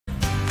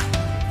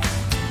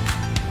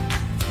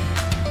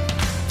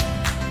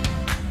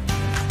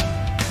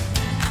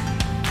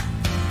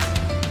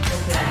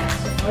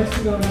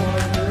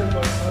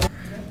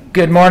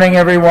Good morning,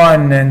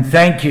 everyone, and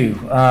thank you.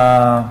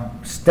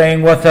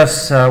 Staying with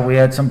us, we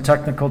had some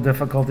technical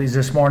difficulties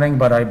this morning,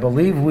 but I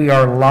believe we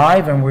are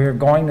live and we are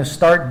going to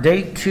start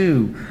day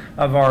 2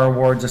 of our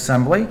awards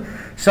assembly.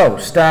 So,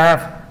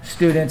 staff,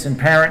 students, and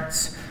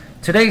parents,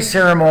 today's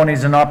ceremony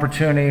is an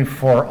opportunity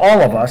for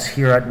all of us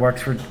here at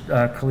Wexford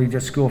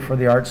Collegiate School for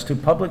the Arts to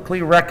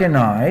publicly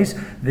recognize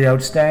the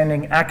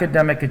outstanding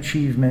academic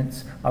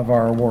achievements of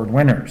our award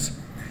winners.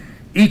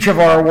 Each of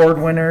our award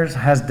winners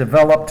has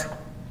developed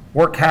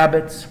work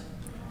habits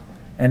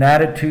and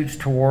attitudes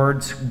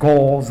towards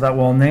goals that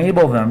will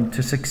enable them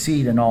to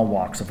succeed in all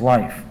walks of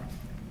life.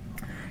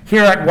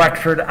 Here at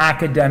Wexford,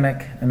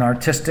 academic and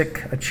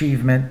artistic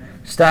achievement,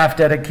 staff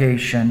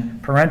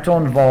dedication, parental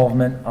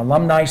involvement,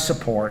 alumni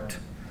support,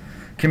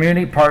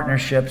 community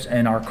partnerships,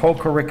 and our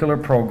co-curricular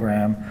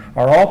program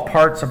are all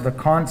parts of the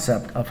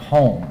concept of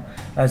home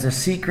as a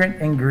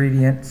secret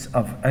ingredient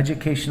of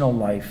educational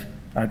life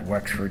at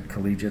Wexford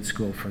Collegiate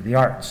School for the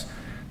Arts.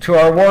 To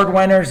our award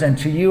winners and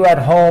to you at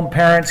home,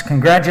 parents,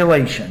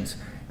 congratulations,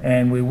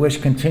 and we wish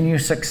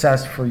continued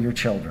success for your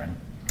children.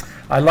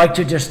 I'd like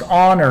to just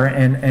honor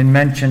and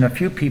mention a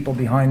few people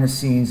behind the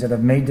scenes that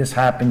have made this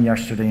happen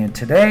yesterday and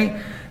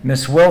today.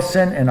 Miss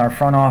Wilson and our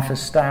front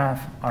office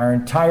staff, our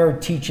entire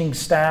teaching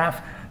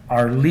staff,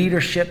 our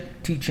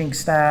leadership teaching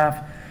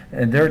staff,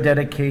 and their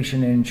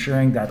dedication in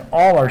ensuring that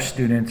all our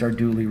students are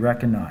duly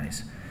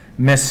recognized.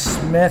 Miss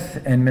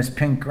Smith and Miss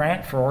Pink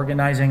Grant for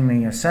organizing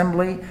the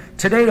assembly.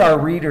 Today our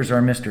readers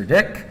are Mr.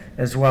 Dick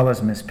as well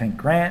as Miss Pink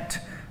Grant.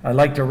 I'd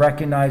like to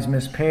recognize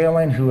Miss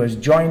Palin, who has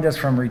joined us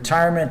from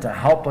retirement to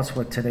help us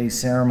with today's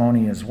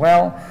ceremony as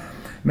well.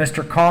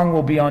 Mr. Kong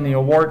will be on the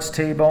awards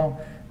table.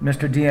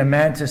 Mr.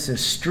 Diamantis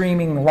is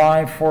streaming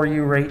live for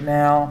you right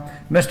now.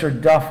 Mr.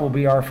 Duff will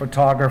be our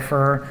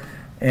photographer.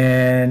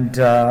 And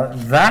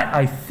that,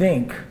 I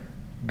think,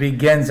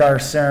 begins our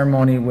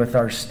ceremony with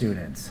our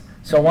students.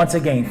 So once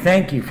again,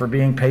 thank you for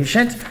being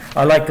patient.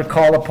 I'd like to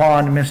call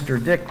upon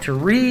Mr. Dick to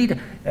read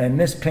and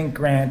Miss Pink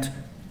Grant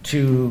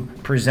to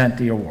present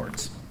the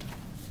awards.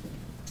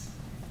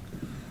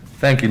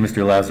 Thank you,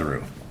 Mr.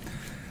 Lazaru.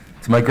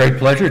 It's my great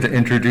pleasure to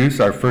introduce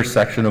our first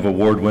section of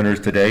award winners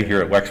today here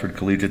at Wexford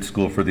Collegiate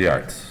School for the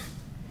Arts.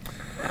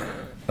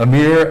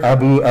 Amir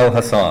Abu El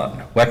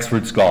Hassan,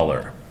 Wexford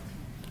Scholar.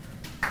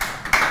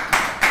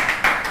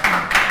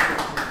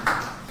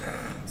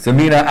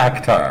 Samina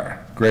Akhtar,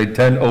 Grade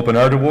 10 Open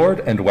Art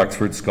Award and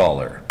Wexford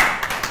Scholar.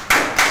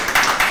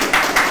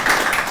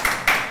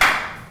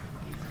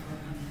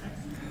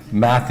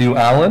 Matthew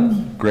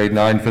Allen, Grade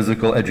 9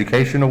 Physical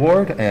Education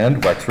Award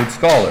and Wexford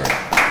Scholar.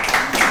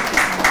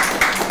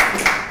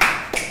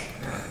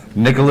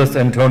 Nicholas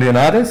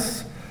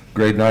Antonianatis,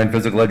 Grade 9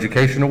 Physical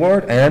Education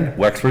Award and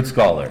Wexford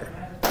Scholar.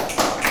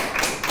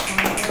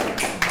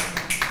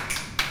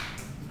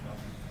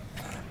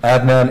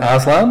 Adnan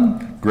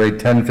Aslam, Grade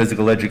 10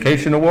 Physical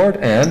Education Award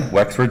and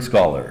Wexford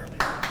Scholar.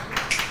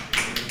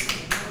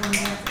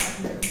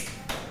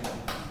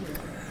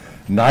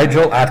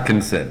 Nigel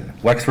Atkinson,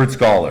 Wexford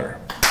Scholar.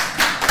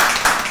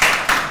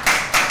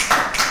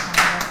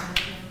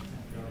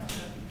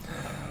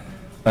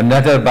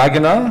 Annetta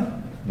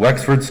Bagana,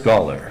 Wexford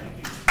Scholar.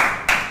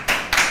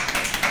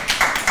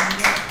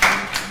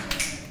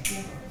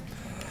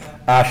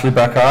 Ashley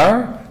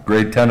Bakar,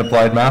 Grade 10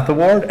 Applied Math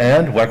Award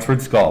and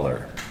Wexford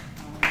Scholar.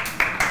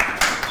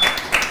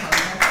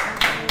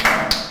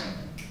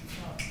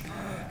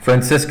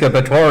 Francisca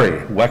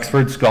Battori,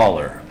 Wexford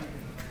Scholar.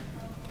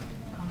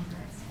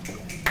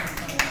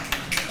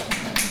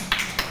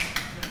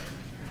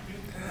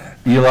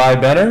 Eli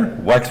Benner,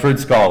 Wexford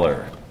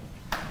Scholar.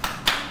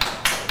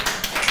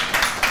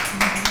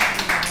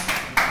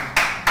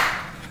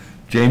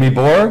 Jamie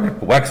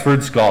Borg,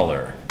 Wexford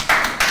Scholar.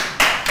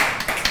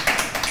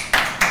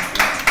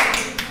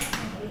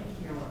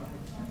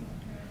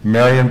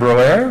 Marion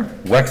Broer,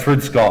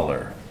 Wexford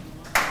Scholar.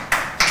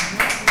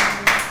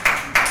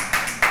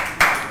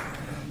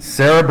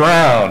 Sarah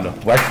Brown,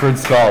 Wexford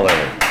Scholar.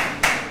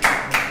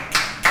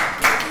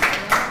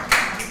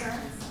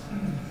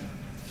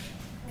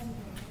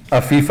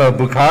 Afifa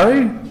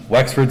Bukhari,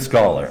 Wexford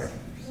Scholar.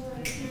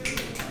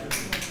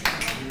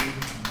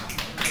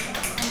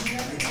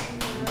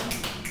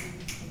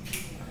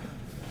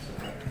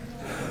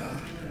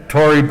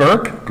 Tori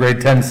Burke,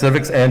 Grade 10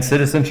 Civics and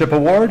Citizenship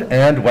Award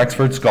and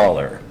Wexford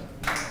Scholar.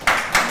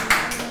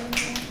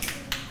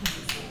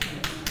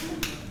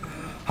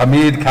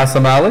 Hamid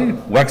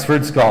Kasamali,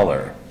 Wexford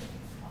Scholar.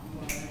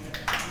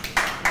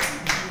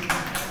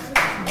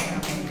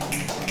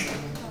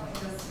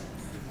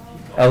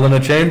 Elena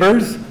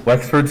Chambers,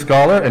 Wexford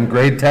Scholar and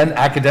Grade 10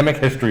 Academic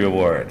History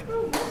Award.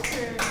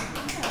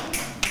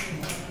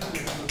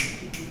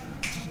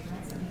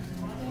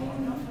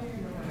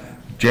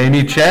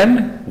 Jamie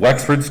Chen,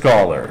 Wexford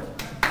Scholar.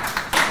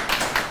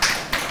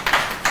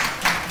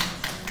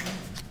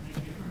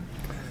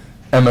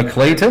 Emma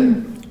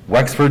Clayton,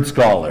 Wexford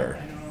Scholar.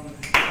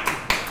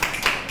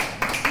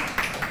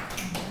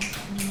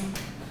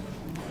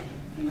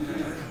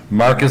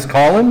 Marcus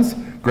Collins,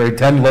 Grade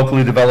 10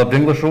 Locally Developed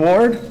English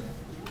Award.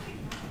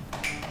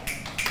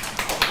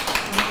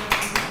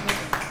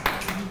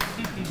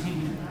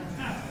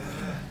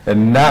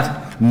 And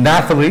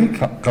Nathalie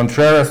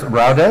Contreras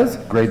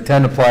Raudez, Grade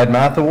 10 Applied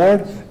Math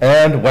Award,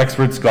 and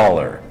Wexford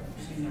Scholar.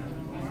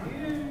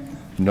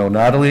 No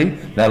Natalie.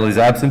 Natalie's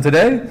absent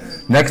today.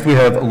 Next we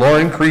have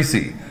Lauren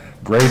Creasy,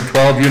 Grade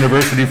 12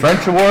 University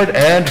French Award,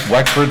 and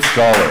Wexford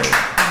Scholar.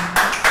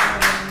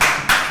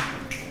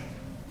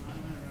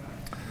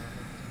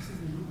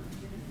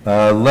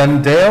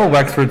 Len Dale,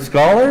 Wexford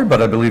Scholar,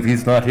 but I believe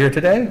he's not here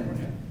today.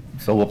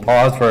 So we'll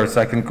pause for our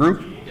second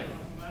group.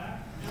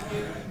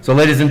 So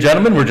ladies and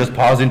gentlemen, we're just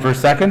pausing for a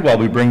second while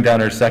we bring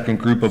down our second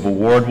group of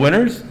award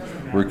winners.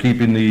 We're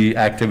keeping the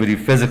activity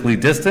physically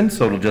distant,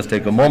 so it'll just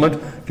take a moment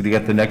to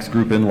get the next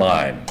group in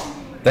line.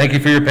 Thank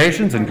you for your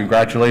patience and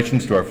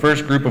congratulations to our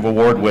first group of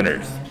award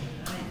winners.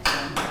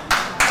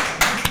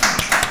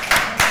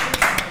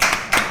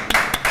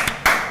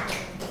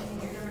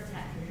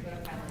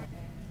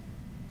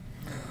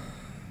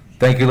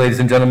 Thank you, ladies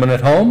and gentlemen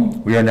at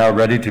home. We are now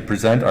ready to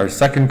present our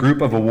second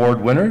group of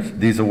award winners.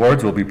 These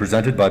awards will be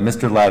presented by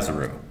Mr.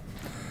 Lazaru.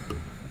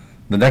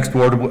 The next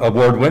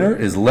award winner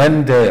is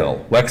Len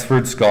Dale,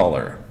 Wexford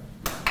Scholar.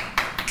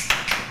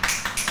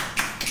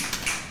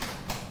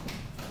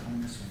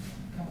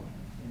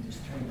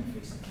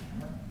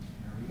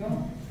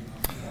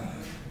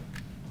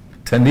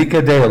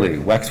 Tanika Daly,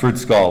 Wexford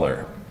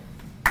Scholar.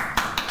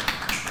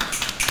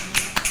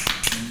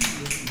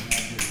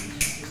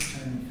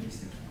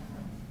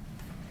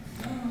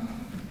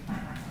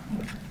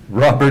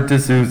 Robert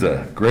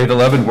D'Souza, Grade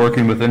 11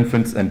 Working with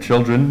Infants and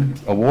Children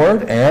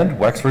Award and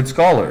Wexford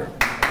Scholar.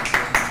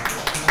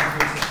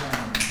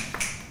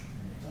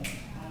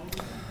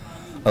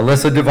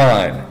 Alyssa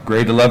Devine,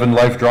 Grade 11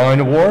 Life Drawing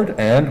Award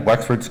and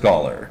Wexford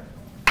Scholar.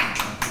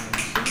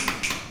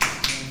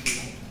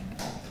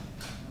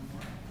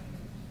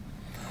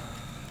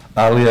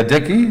 Alia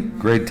Dickey,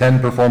 Grade 10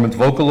 Performance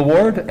Vocal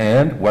Award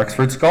and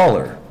Wexford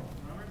Scholar.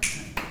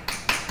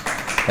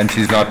 And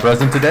she's not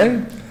present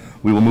today.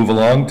 We will move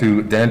along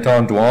to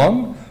Danton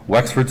Duong,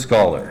 Wexford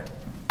Scholar.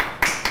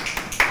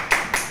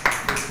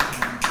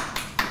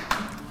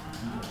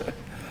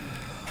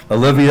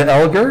 Olivia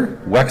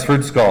Elger,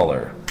 Wexford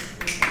Scholar.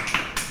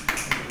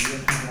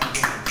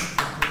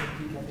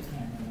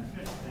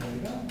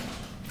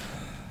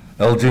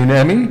 Eljune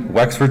Emmy,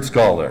 Wexford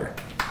Scholar.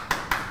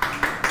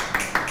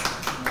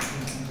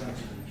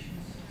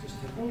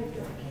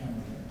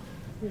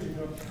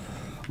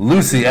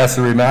 Lucy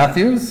Essery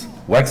Matthews,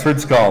 Wexford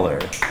Scholar.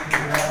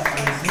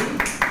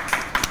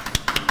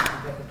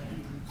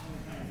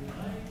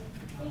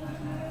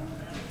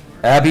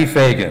 Abby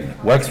Fagan,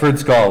 Wexford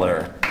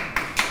Scholar.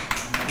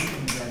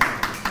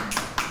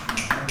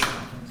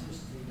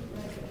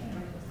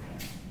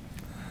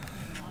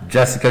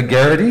 Jessica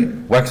Garrity,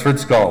 Wexford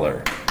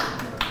Scholar.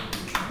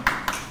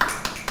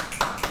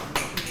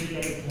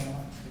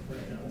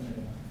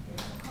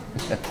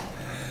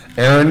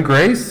 Erin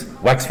Grace,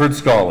 Wexford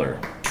Scholar.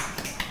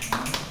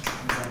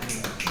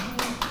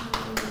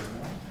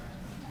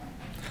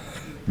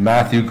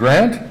 Matthew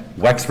Grant,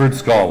 Wexford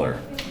Scholar.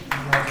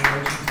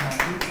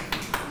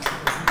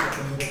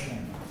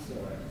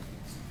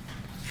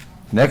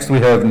 Next we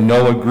have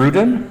Noah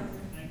Gruden.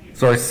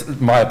 Sorry,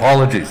 my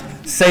apologies.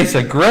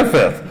 Seisha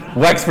Griffith,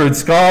 Wexford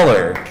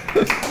Scholar.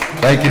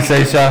 Thank you,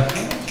 Seisha.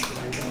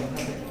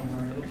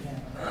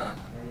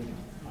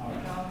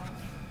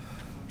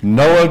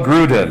 Noah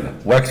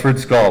Gruden, Wexford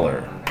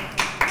Scholar.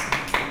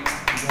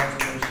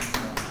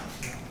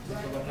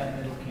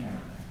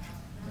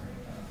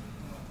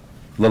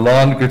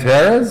 Lalonde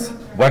Gutierrez,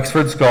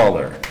 Wexford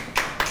Scholar.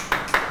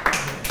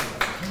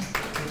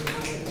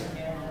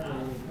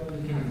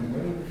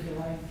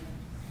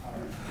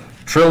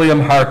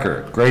 Trillium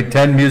Harker, Grade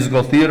 10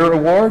 Musical Theater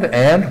Award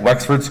and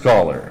Wexford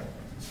Scholar.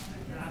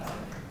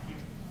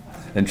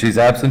 And she's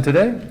absent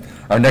today.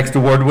 Our next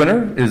award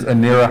winner is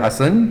Anira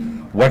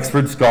Hassan,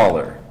 Wexford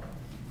Scholar.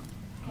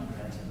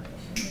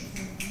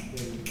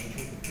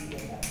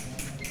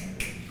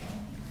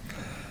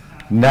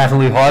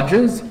 Natalie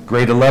Hodges,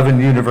 Grade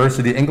 11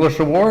 University English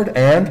Award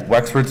and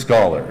Wexford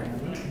Scholar.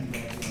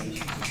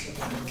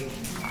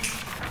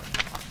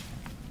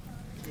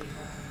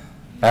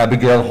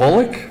 Abigail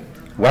Holick,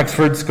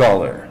 Wexford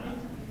Scholar.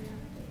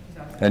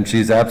 And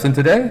she's absent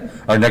today.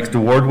 Our next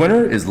award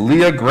winner is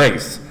Leah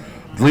Grace.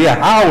 Leah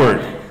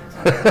Howard,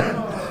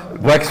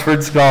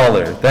 Wexford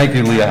Scholar. Thank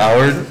you, Leah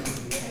Howard.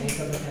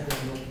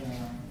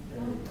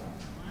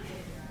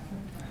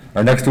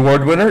 Our next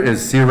award winner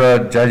is Sira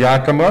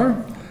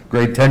Jayakumar,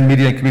 Grade 10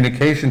 Media and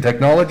Communication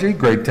Technology,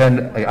 Grade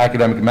 10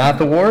 Academic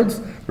Math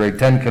Awards, Grade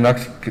 10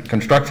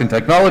 Construction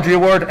Technology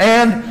Award,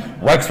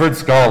 and Wexford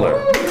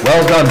Scholar.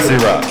 Well done,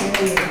 Sira.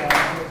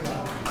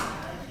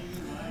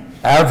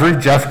 Avery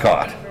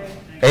Jeffcott,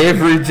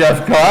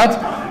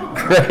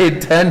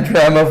 Grade 10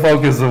 Drama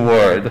Focus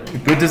Award.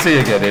 Good to see you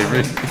again,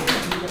 Avery.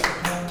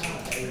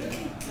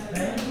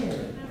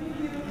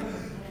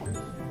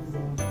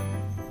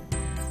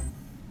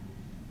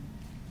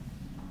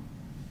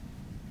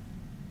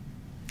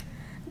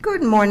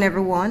 Good morning,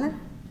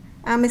 everyone.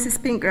 I'm Mrs.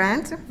 Pink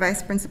Grant,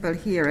 Vice Principal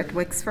here at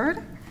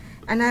Wexford,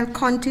 and I'll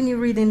continue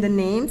reading the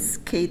names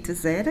K to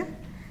Z.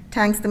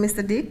 Thanks to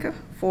Mr. Dick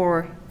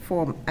for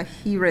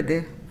he read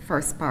the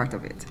first part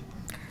of it.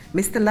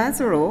 Mr.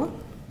 Lazaro,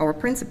 our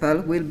principal,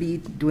 will be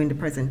doing the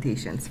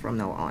presentations from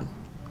now on.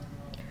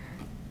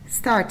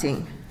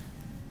 Starting,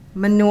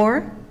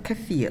 Manor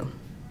Kafil,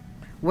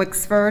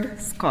 Wexford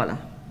Scholar.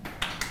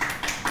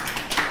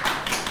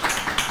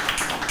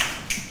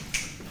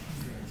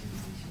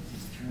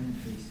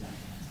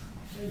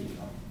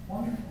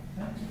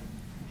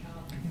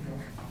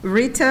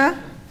 Rita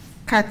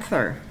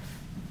Cather,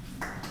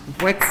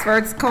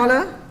 Wexford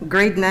Scholar,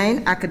 Grade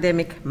 9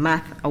 Academic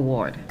Math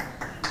Award.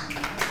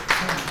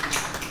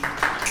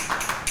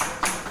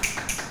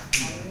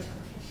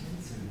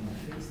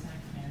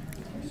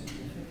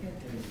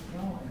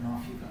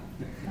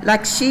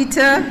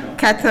 Lakshita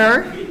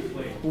Cather,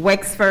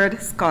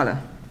 Wexford Scholar.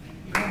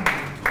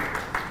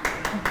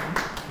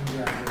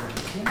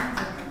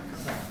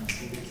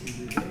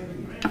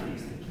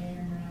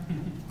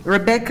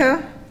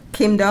 Rebecca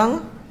Kim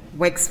Dong,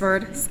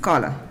 Wexford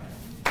Scholar.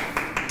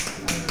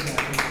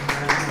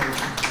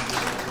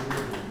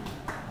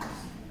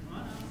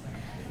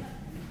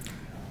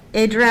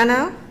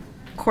 Adriana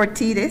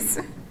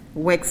Cortidis,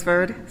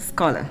 Wexford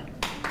Scholar.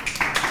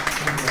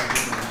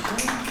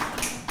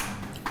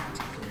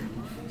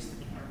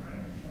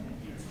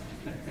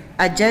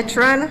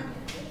 Ajetran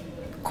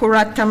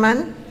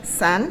Kurataman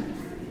San,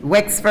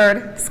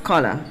 Wexford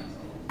Scholar.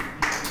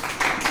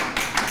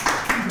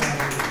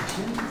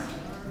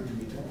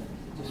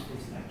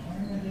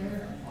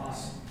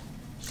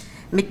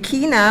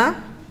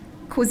 Mikina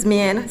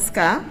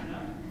Kuzmienska,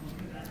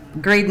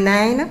 Grade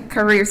 9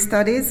 Career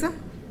Studies,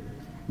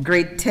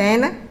 Grade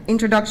 10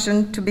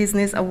 Introduction to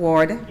Business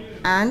Award,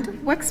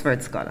 and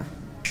Wexford Scholar.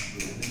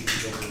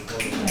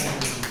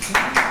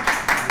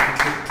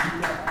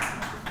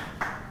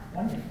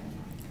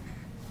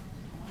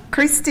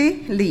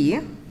 Christy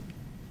Lee,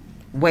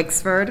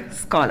 Wexford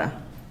Scholar.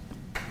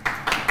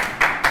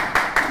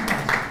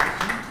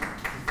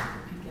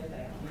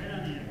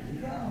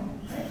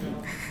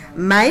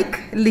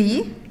 Mike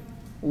Lee,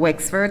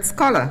 Wexford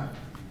Scholar.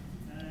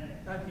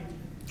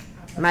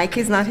 Mike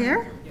is not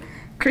here.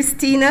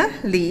 Christina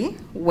Lee,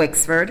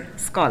 Wexford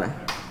Scholar.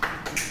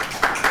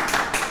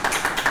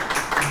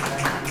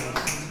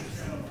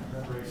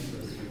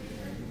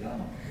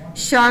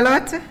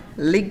 Charlotte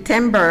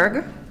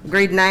Lichtenberg,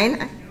 Grade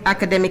 9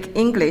 Academic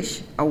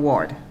English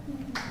Award.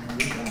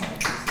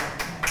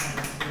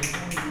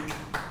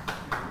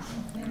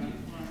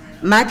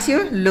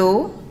 Matthew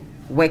Lowe,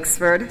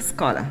 Wexford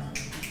Scholar.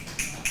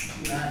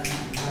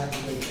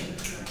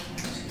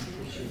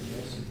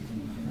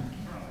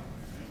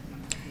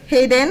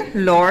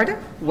 Hayden Lord,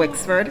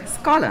 Wexford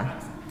Scholar.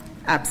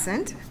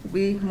 Absent.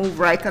 We move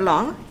right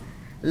along.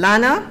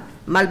 Lana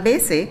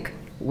Malbasic,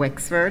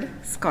 Wexford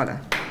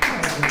Scholar.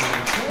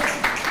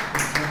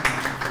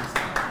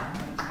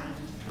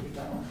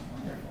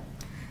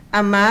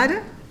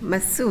 Ahmad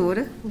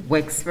Masood,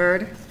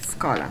 Wexford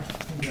Scholar.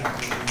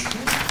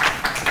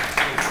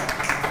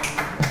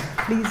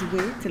 Please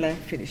wait till I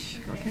finish,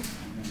 okay?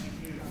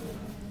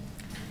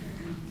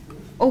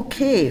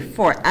 Okay,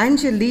 for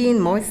Angeline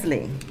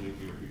Mosley,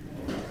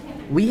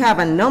 we have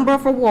a number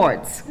of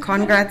awards.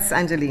 Congrats,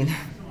 Angeline.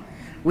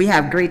 We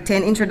have Grade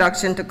 10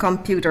 Introduction to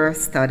Computer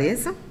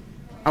Studies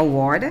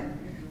Award,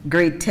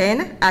 Grade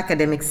 10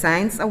 Academic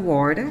Science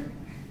Award,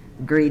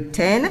 Grade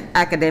 10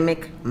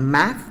 Academic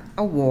Math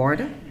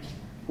Award,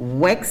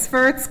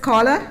 Wexford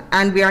Scholar,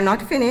 and we are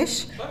not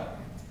finished.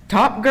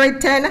 Top Grade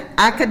 10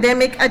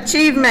 Academic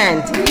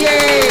Achievement.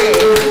 Yay!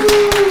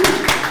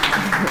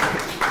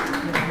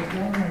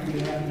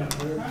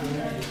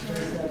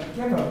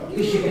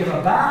 You should give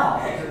a bow.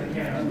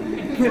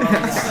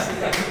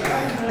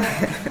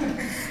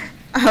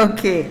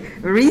 Okay,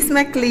 Reese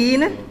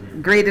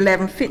McLean, Grade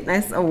 11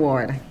 Fitness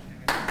Award.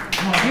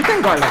 You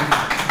can go along.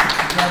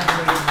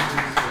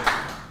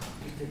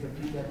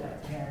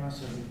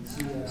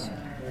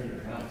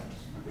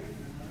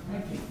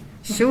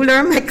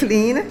 Schuler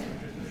McLean,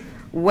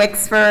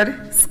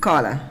 Wexford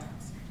Scholar.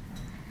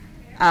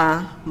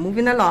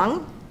 Moving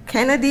along,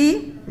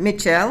 Kennedy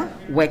Mitchell,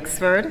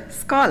 Wexford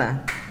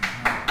Scholar.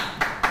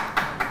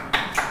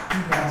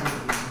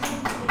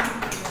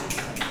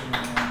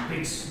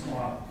 Big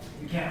smile.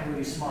 You can't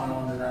really smile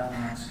under that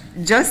mask.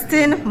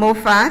 Justin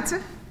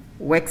Moffat,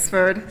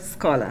 Wexford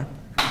Scholar.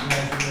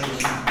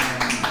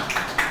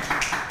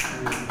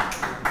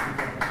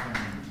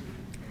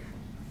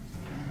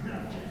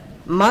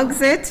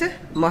 Mugzit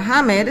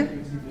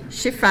Mohammed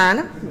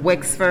Shifan,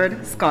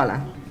 Wexford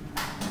Scholar.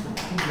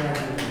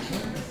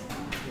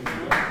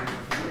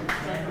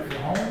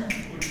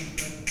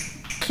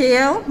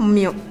 Kale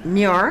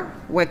Muir,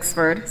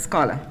 Wexford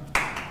Scholar.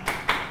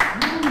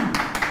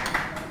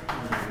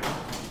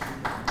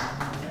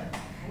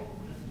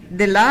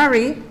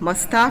 Delari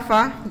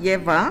Mustafa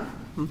Yeva,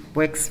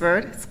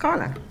 Wexford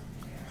Scholar.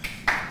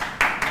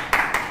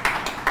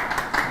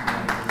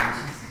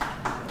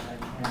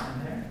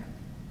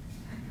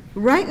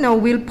 Right now,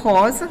 we'll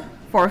pause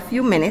for a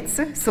few minutes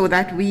so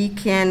that we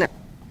can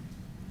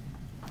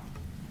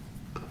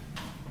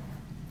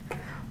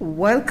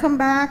welcome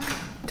back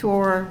to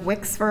our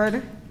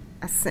Wexford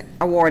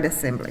Award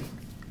Assembly.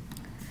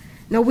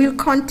 Now we'll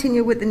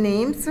continue with the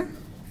names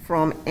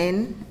from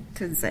N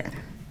to Z.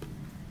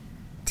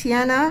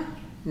 Tiana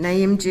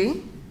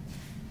Naimji,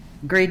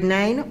 Grade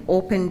 9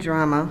 Open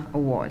Drama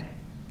Award.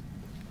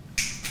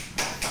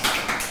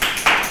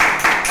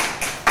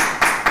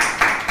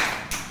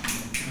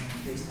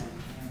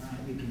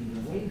 You can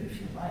even wave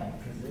if you like,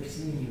 because they're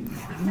seeing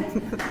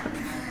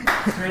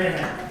you. Straight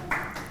ahead.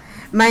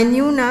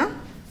 Mainuna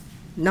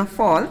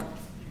Nafal,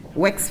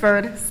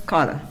 Wexford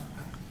Scholar.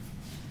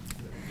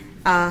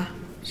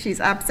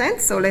 She's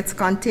absent, so let's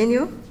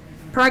continue.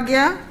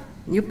 Pragya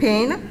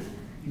Newpain,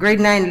 Grade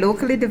 9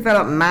 Locally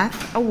Developed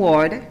Math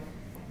Award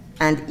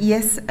and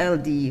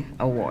ESLD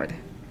Award.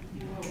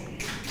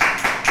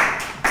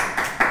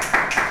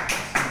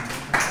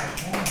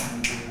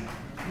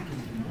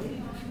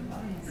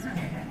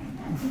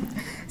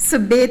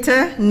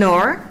 Subeta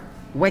Noor,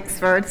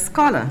 Wexford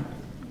Scholar.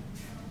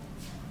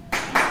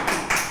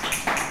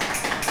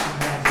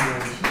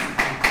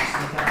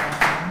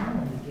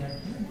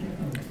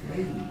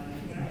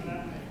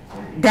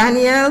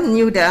 Daniel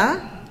Nuda,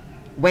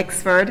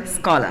 Wexford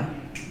Scholar.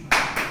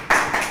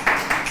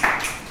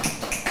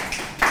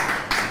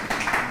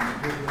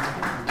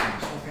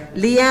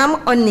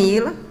 Liam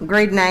O'Neill,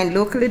 Grade 9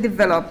 Locally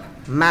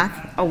Developed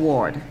Math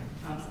Award.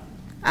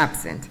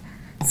 Absent.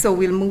 So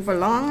we'll move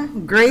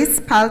along. Grace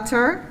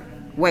Palter,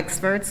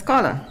 Wexford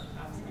Scholar.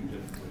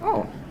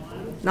 Oh,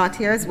 not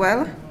here as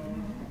well.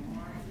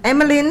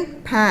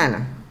 Emmeline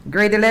Pan,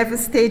 Grade 11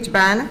 Stage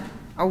Band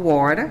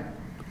Award,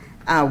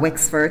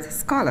 Wexford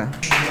Scholar.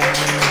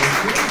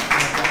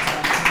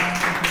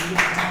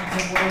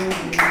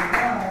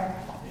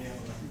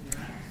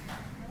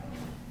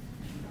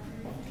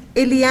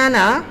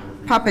 Iliana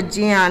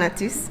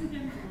Papagiannatis,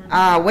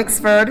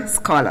 Wexford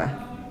Scholar.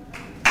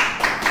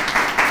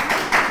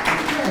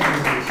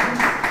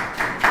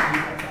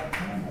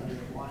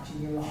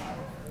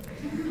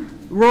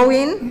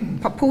 Rowan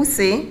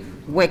Papusi,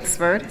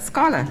 Wexford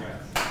Scholar.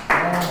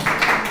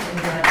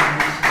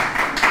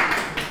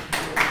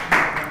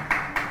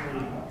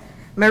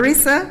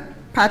 Marissa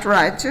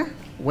Patrach,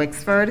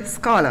 Wexford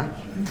Scholar.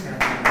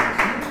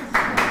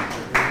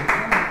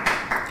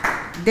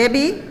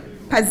 Debbie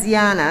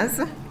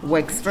Pazianas,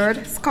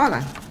 Wexford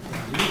Scholar.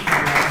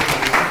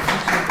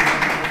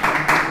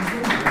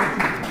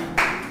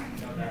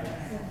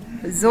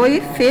 Zoe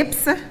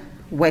Phipps,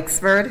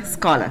 Wexford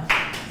Scholar.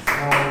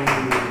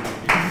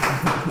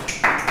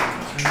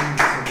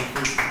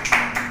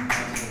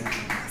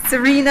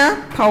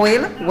 Serena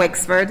Powell,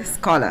 Wexford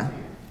Scholar.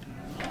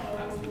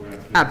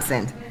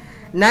 Absent.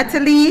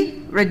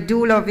 Natalie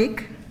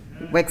Radulovic,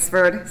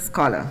 Wexford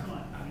Scholar.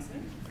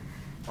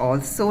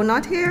 Also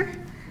not here.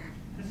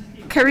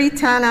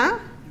 Karitana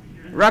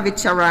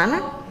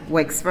Ravicharan,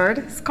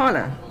 Wexford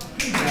Scholar.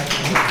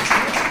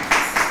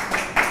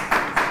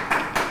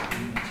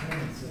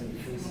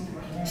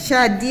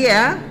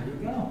 Shadia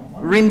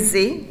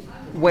Rimsey,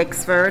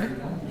 Wexford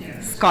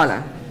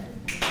Scholar.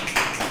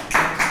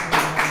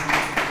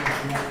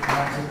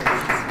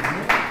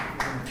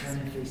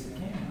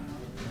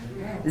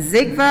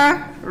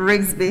 Zigva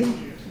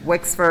Rigsby,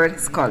 Wexford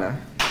Scholar.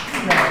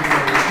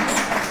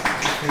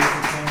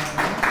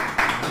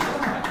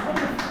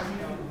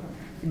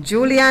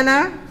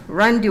 Juliana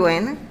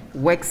Randuin,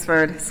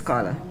 Wexford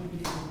Scholar.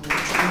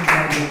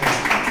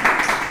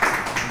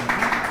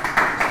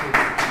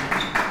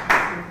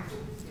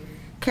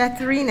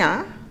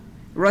 Katharina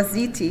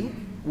Rositi,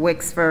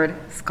 Wexford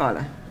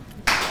Scholar.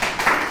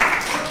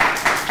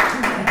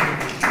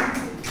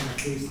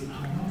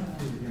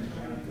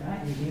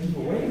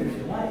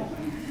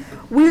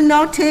 We'll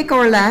now take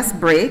our last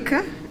break,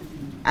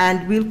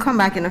 and we'll come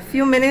back in a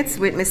few minutes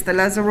with Mr.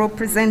 Lazaro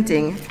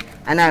presenting,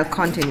 and I'll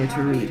continue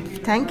to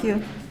read. Thank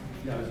you.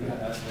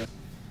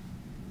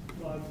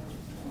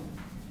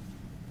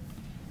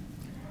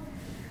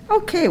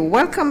 Okay,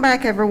 welcome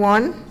back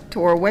everyone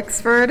to our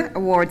Wexford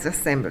Awards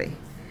Assembly.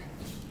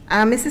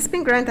 Mrs.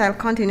 Pingrant, I'll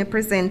continue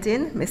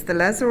presenting. Mr.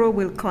 Lazaro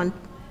will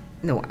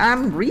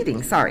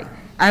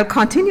I'll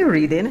continue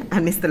reading,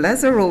 and Mr.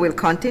 Lazaro will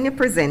continue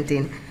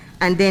presenting,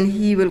 and then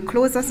he will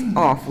close us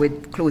off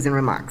with closing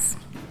remarks.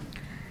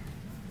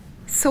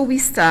 So we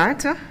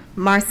start.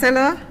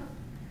 Marcella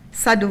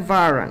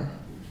Saduvaran,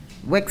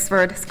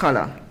 Wexford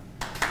Scholar.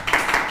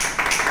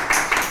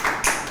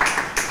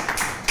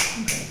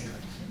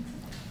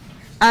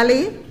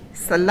 Ali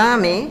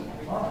Salami,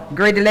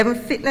 Grade 11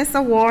 Fitness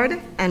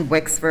Award and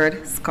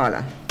Wexford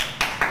Scholar.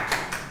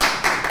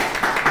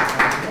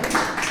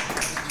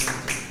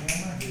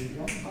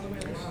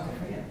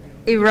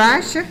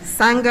 Irash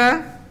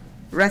Sanga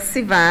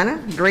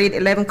Rasivan, Grade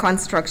 11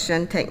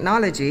 Construction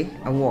Technology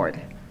Award.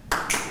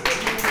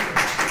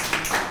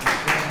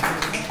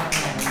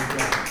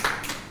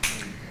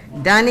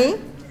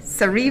 Dani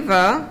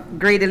Sariva,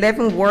 Grade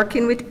 11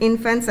 Working with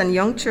Infants and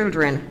Young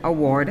Children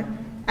Award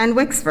and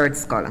Wexford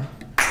Scholar.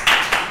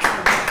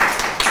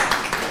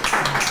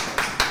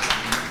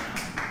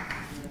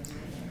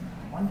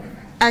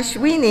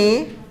 Ashwini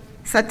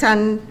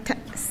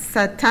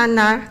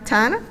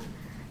Satanathan,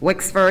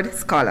 Wexford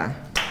Scholar.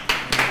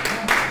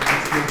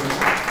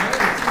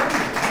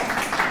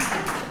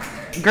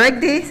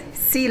 Greg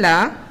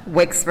Sila,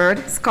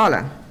 Wexford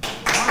Scholar.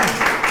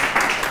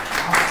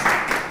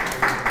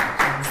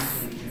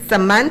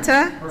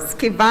 Samantha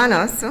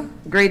Skivanos,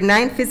 Grade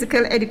 9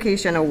 Physical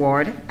Education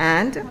Award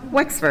and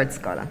Wexford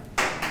Scholar.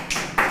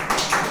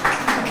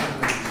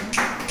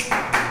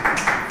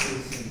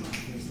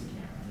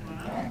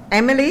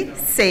 Emily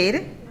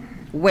Said,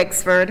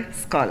 Wexford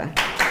Scholar.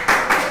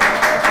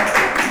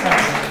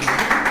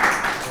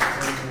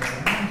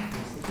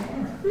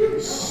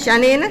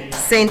 Shannon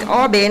St.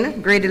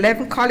 Aubin, Grade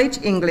 11 College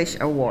English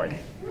Award.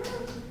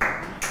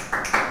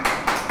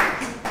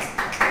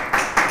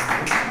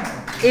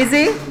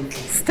 Izzy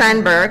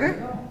Steinberg,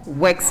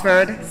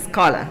 Wexford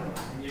Scholar.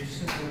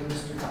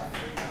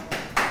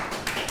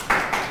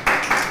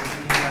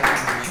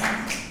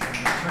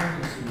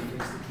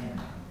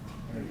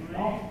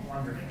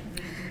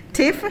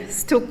 Tiff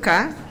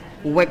Stuka,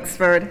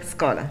 Wexford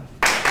Scholar.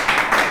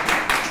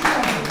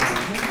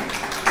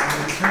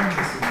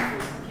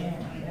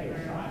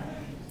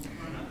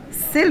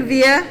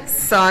 Sylvia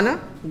Son,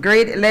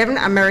 Grade 11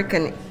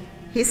 American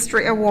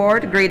History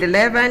Award, Grade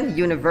 11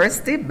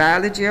 University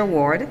Biology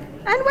Award,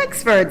 and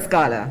Wexford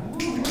Scholar.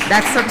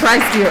 That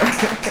surprised you.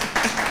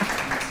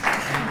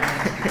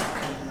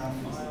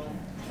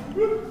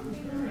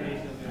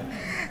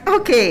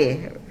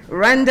 Okay,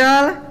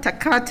 Randall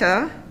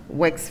Takata,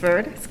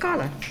 Wexford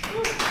Scholar.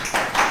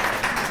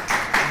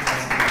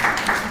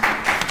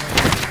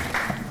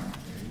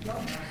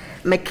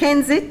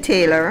 Mackenzie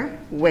Taylor,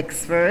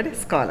 Wexford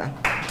Scholar.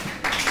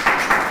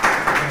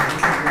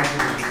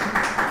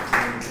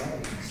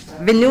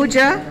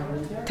 Vinuja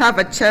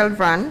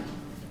Tavachelvan,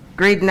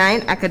 Grade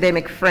 9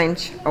 Academic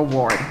French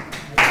Award.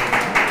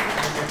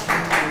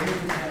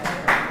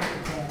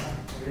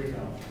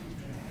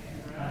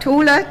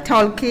 Tula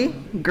Tolki,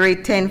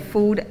 Grade 10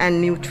 Food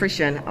and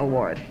Nutrition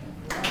Award.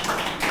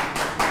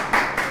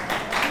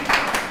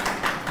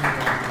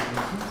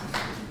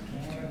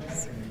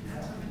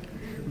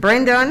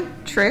 Brendan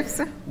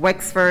Triffs,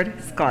 Wexford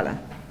Scholar.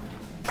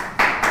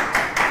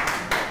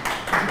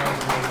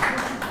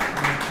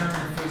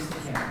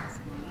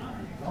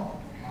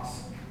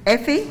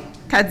 Effie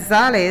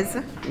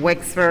Tadzales,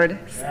 Wexford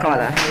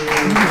Scholar.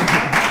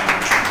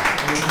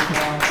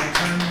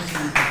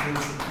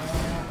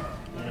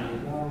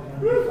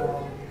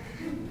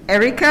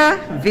 Erica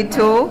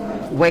Vito,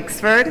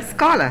 Wexford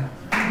Scholar.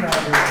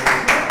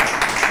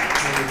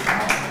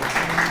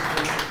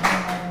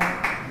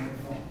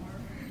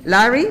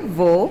 Larry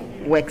Vo,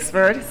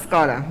 Wexford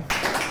Scholar.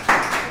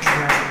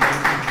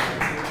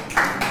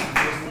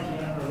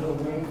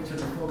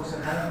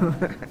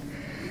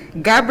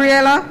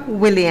 Gabriella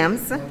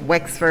Williams,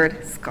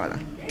 Wexford Scholar.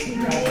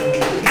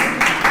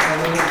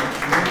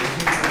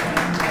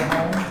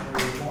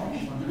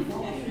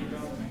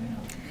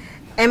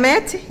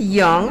 Emmett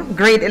Young,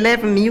 Grade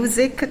 11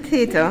 Music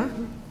Theatre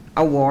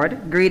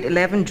Award, Grade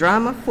 11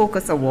 Drama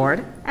Focus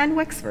Award, and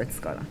Wexford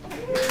Scholar.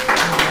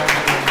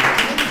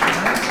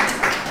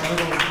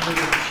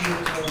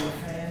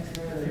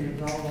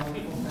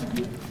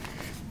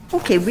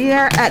 Okay, we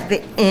are at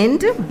the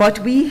end, but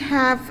we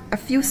have a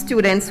few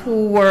students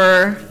who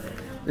were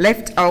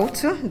left out.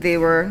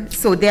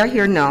 So they're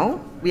here now.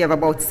 We have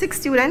about 6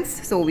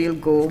 students, so we'll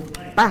go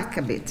back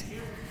a bit.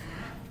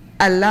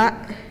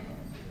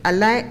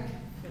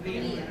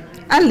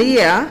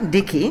 Aliyah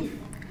Dickey,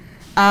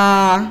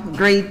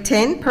 Grade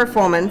 10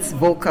 Performance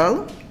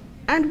Vocal,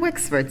 and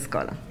Wexford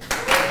Scholar.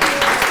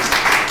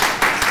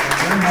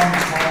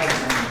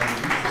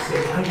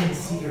 I didn't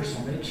see her, so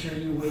make sure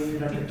you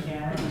wave at the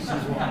camera.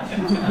 She's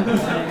watching.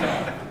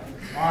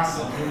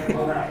 Awesome.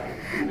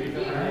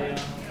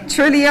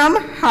 Trillium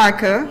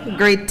Harker,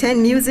 Grade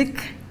 10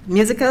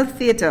 Musical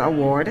Theatre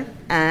Award,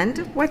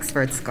 and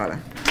Wexford Scholar.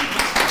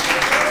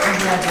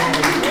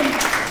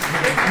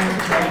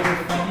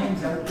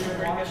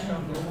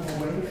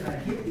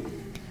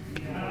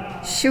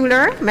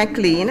 Schuler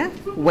McLean,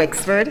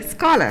 Wexford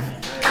Scholar.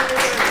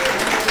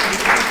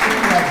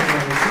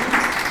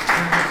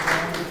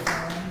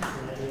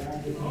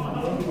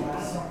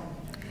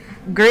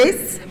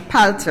 Grace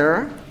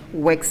Palter,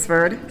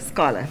 Wexford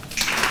Scholar.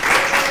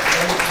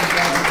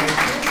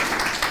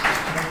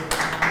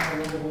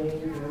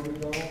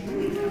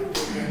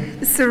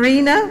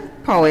 Serena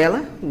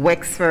Powell,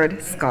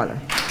 Wexford Scholar.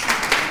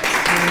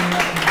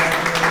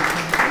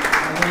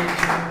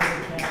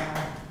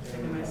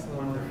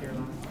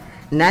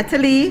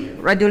 Natalie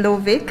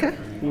Radulovic,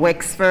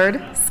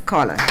 Wexford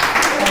Scholar.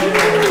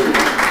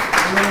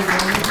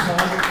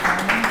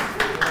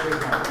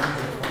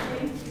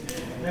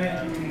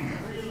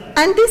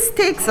 And this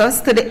takes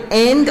us to the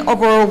end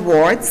of our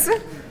awards.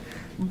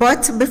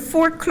 But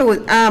before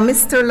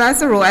Mr.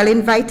 Lazaro, I'll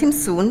invite him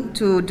soon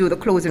to do the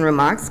closing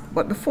remarks.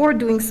 But before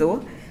doing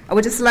so, I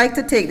would just like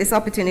to take this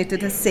opportunity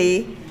to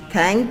say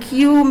thank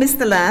you,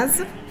 Mr.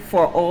 Laz,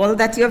 for all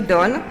that you have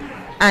done.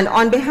 And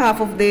on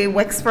behalf of the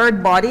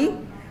Wexford body,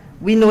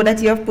 We know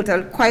that you have put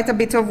quite a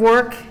bit of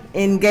work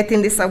in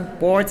getting this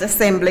awards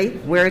assembly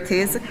where it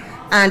is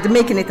and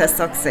making it a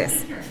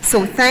success.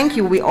 So thank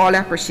you, we all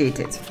appreciate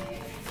it.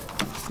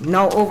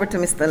 Now over to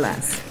Mr.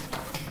 Lance.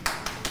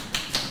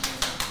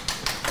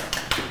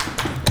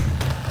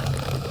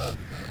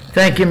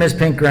 Thank you, Ms.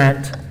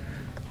 Pink-Grant.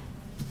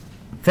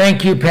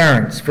 Thank you,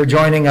 parents, for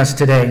joining us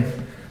today.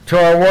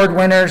 To our award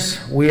winners,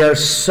 we are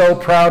so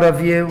proud of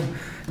you.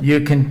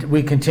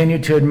 We continue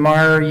to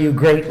admire you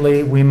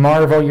greatly. We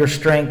marvel your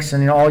strengths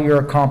and all your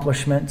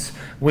accomplishments.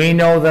 We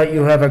know that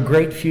you have a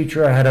great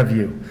future ahead of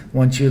you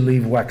once you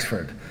leave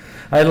Wexford.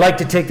 I'd like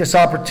to take this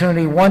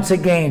opportunity once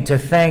again to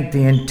thank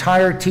the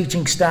entire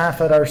teaching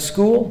staff at our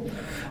school,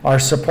 our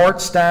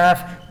support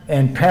staff,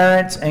 and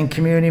parents and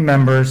community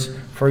members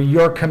for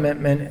your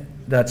commitment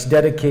that's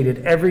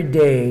dedicated every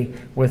day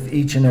with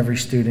each and every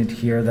student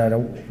here that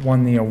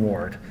won the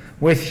award.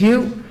 With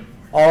you,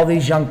 all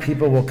these young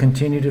people will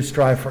continue to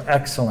strive for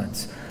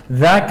excellence.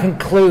 That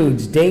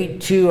concludes day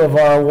 2 of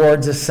our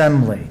awards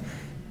assembly.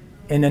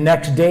 In the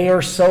next day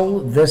or so,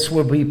 this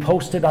will be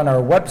posted on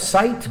our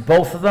website,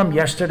 both of them,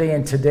 yesterday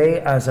and today,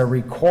 as a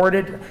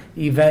recorded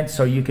event,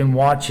 so you can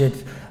watch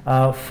it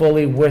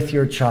fully with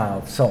your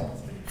child. So,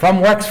 from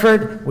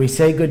Wexford, we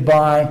say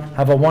goodbye.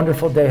 Have a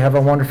wonderful day. Have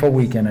a wonderful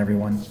weekend,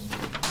 everyone.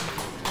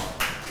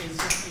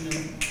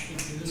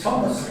 It's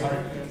almost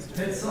like